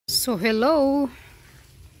So hello,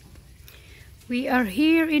 we are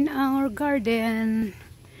here in our garden.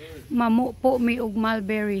 Mamo po may og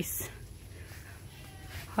mulberries.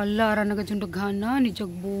 Hala ra nagajundaghana ni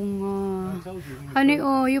jagbunga. Honey,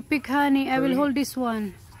 oh, you pick honey. I will hold this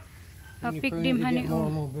one. I pick them honey.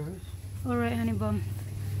 Oh. Alright honey bum.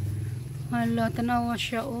 Hala, tanawa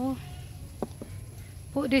siya oh.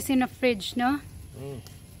 Put this in a fridge, no?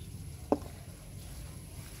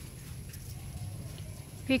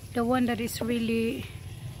 Pick the one that is really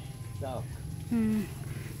dark.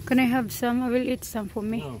 Can I have some? I will eat some for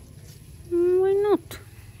me. No. Why not?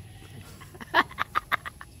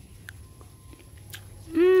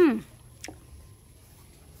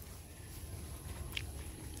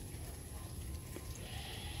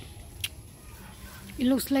 It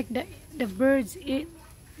looks like the birds eat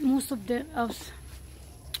most of the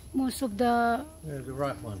Yeah, the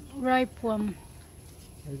ripe one. ripe one.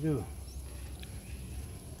 They do.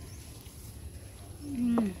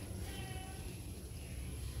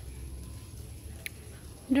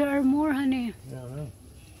 There are more, honey. Yeah, I know.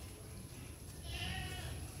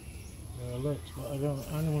 Look, but I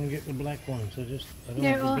don't want to get the black one. So I don't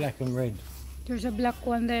want the black and red. There's a black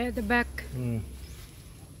one there at the back.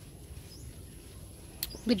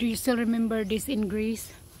 But do you still remember this in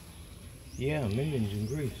Greece? Yeah, millions in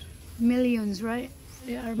Greece. Millions, right?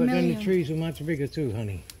 There are But millions. then the trees are much bigger too,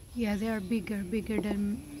 honey. Yeah, they are bigger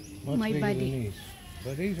than Much my bigger body. than these.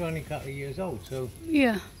 But these are only a couple of years old, so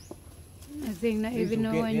Yeah, I think not These even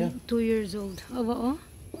will now get I'm 2 years old. Oh,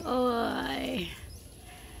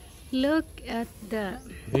 look at the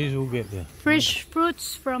these will get there. fresh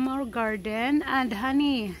fruits from our garden and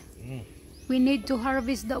honey. We need to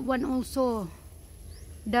harvest that one also,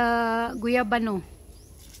 the guyabano.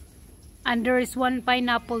 And there is one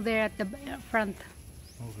pineapple there at the front.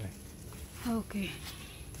 Okay. Okay.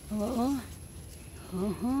 Oo.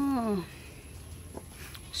 Oho.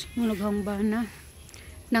 Sumulagang ba na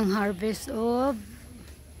ng harvest of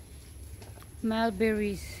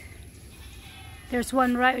mulberries. There's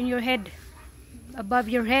one right on your head, above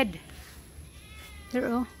your head. There,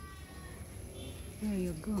 oh. There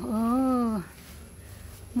you go. Oh.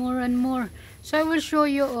 More and more. So I will show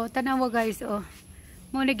you, oh. Tanawa guys, oh.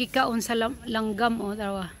 Mo nagikaon sa langgam, oh.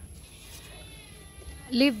 Tarawa.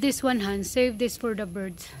 Leave this one, Han. Save this for the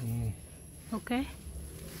birds. Okay?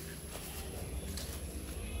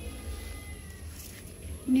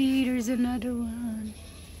 There's another one.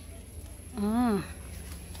 Ah.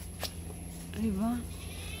 Diba?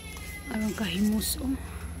 Arang kahimus, oh.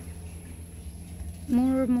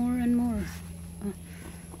 More and more. Oh.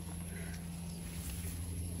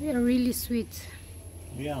 They are really sweet.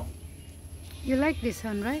 Yeah. You like this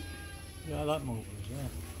one, right? Yeah, I like mulberries,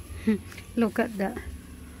 yeah. Look at that.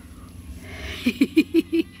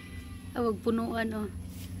 Awag punuan, oh.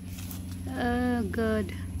 Ah,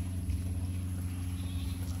 God.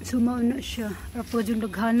 Sumao na siya. Rapod yung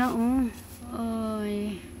daghana, oh.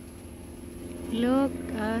 Ay. Look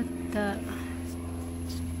at that.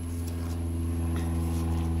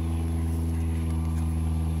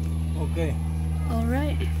 Okay.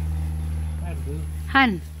 Alright. That'll do.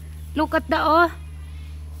 Han, look at that, oh.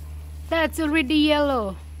 That's already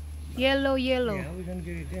yellow. Yellow. Yeah, we're gonna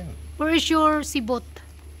get it down. Where is your sibot?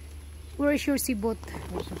 Where is your sibot?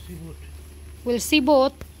 What's the seawood? Well,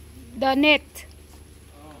 sibot, the net.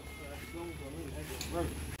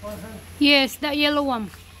 Yes, that yellow one.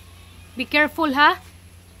 Be careful, ha?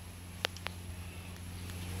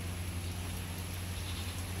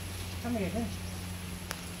 Come here, then.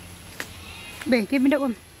 Be, give me that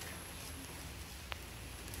one.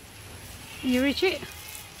 You reach it?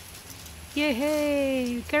 Yeah,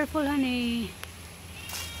 hey, be careful, honey.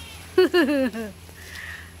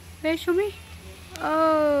 Hey, show me.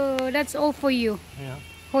 Oh, that's all for you. Yeah.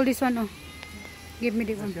 Hold this one, oh. Give me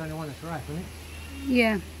the That's one. the only one that's ripe, isn't it?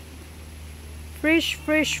 Yeah. Fresh.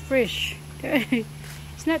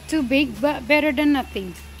 It's not too big, but better than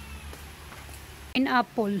nothing.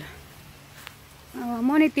 Pineapple.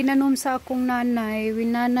 Mo ni tinanom sa akong nanay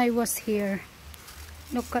when nanay was here.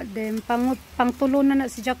 Look at them. Pangtulo na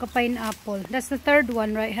siya ka pineapple. That's the third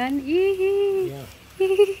one, right, Han? Yeah.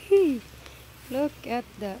 Look at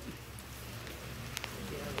that.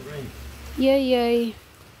 Yeah, the rain. Yay.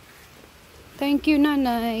 Thank you,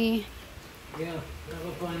 nanay. Yeah, have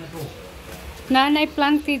a pineapple. Nanay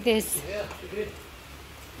planted this Yeah, she did.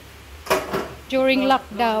 during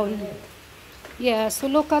lockdown. Yeah, so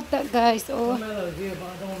look at that, guys. Oh, Mellows here, but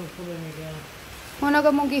I don't want to pull any down. muna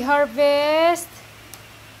ka mong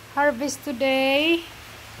harvest today.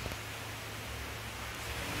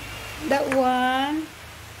 That one.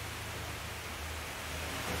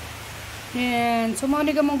 And so mo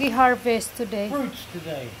ni gamong gi-harvest today. Fruits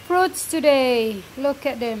today. Fruits today. Look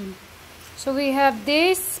at them. So we have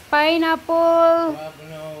this pineapple,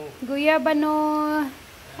 guyabano,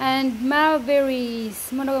 and mulberries.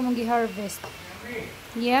 Mo na gamong gi-harvest.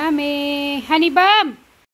 Yummy. Honey bomb.